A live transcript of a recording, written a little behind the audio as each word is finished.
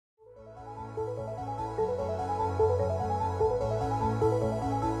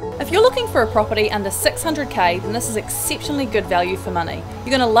If you're looking for a property under 600k, then this is exceptionally good value for money. You're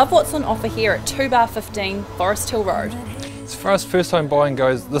going to love what's on offer here at 2/15 Forest Hill Road. As far as first home buying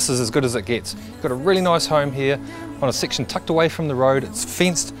goes, this is as good as it gets. You've got a really nice home here on a section tucked away from the road. It's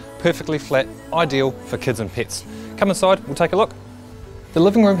fenced, perfectly flat, ideal for kids and pets. Come inside, we'll take a look. The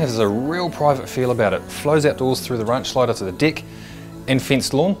living room has a real private feel about it. Flows outdoors through the ranch slider to the deck and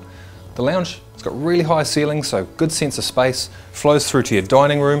fenced lawn. The lounge, it's got really high ceilings, so good sense of space, flows through to your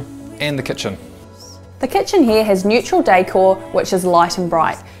dining room and the kitchen. The kitchen here has neutral decor, which is light and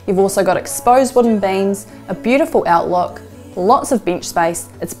bright. You've also got exposed wooden beams, a beautiful outlook, lots of bench space.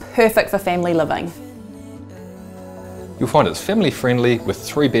 It's perfect for family living. You'll find it's family friendly with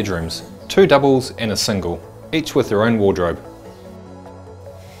 3 bedrooms, 2 doubles and a single, each with their own wardrobe.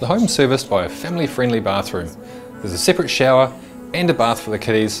 The home's serviced by a family friendly bathroom. There's a separate shower and a bath for the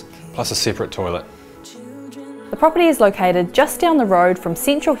kiddies, plus a separate toilet. The property is located just down the road from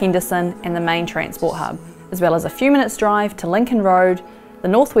central Henderson and the main transport hub, as well as a few minutes drive to Lincoln Road, the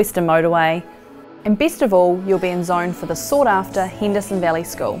Northwestern Motorway, and best of all, you'll be in zone for the sought after Henderson Valley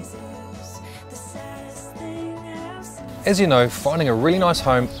School. As you know, finding a really nice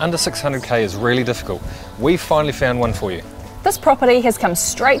home under 600k is really difficult. We've finally found one for you. This property has come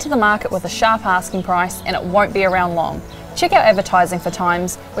straight to the market with a sharp asking price, and it won't be around long. Check out advertising for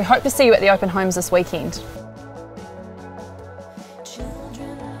times. We hope to see you at the open homes this weekend.